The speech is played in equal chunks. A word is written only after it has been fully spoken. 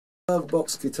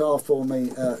box guitar for me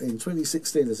in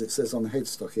 2016, as it says on the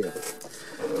headstock here,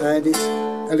 and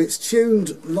it's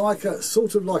tuned like a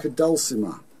sort of like a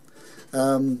dulcimer,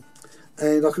 and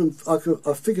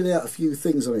I figured out a few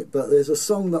things on it. But there's a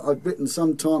song that I'd written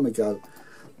some time ago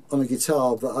on a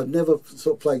guitar that I'd never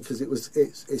sort of played because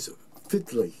it's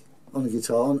fiddly on a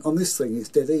guitar. On this thing, it's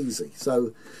dead easy.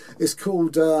 So it's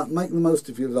called "Make the Most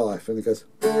of Your Life," and it goes.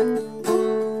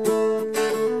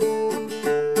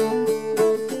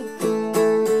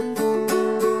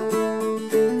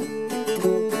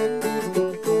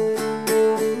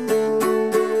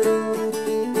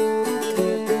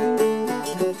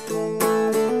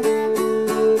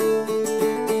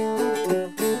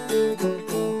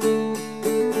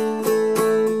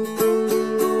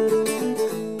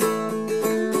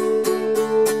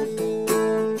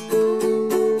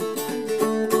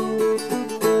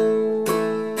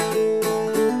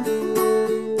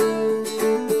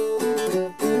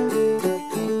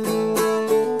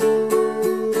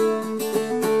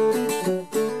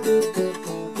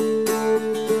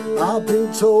 I've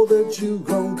been told that you've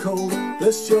grown cold,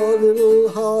 bless your little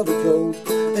heart of gold.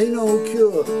 Ain't no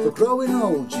cure for growing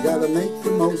old, you gotta make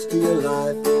the most of your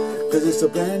life. Cause it's a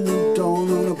brand new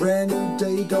dawn on a brand new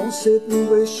day, don't sit and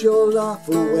wish your life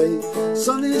away.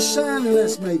 Sun is shining,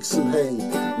 let's make some hay,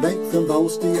 make the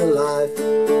most of your life.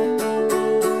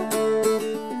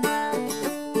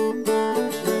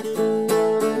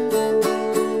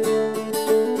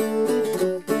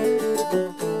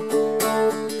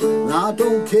 I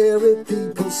don't care if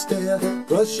people stare,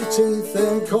 brush your teeth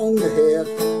and comb your hair.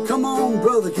 Come on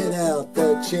brother, get out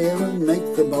that chair and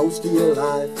make the most of your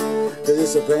life. Cause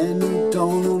it's a brand new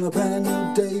dawn on a brand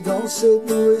new day, don't sit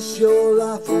and wish your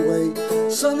life away.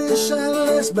 Sun is shining,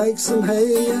 let's make some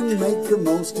hay and make the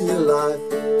most of your life.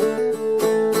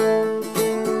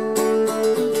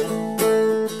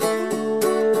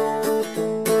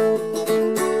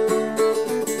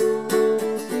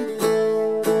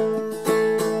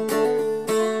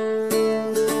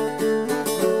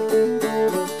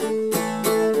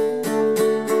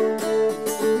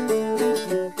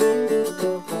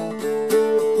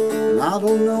 I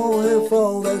don't know if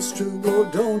all that's true,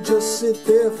 but don't just sit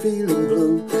there feeling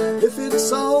blue. If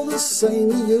it's all the same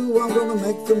to you, I'm gonna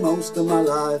make the most of my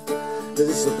life. Cause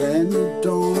it's a brand new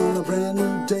dawn on a brand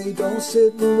new day, don't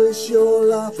sit and wish your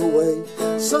life away.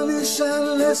 Sun is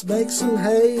shining, let's make some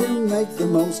hay and make the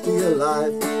most of your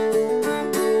life.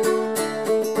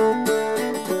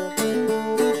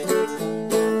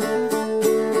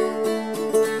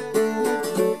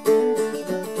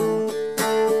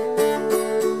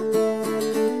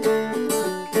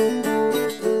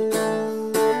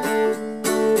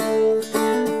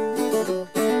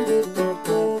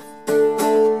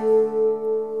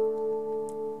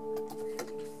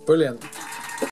 Brilliant.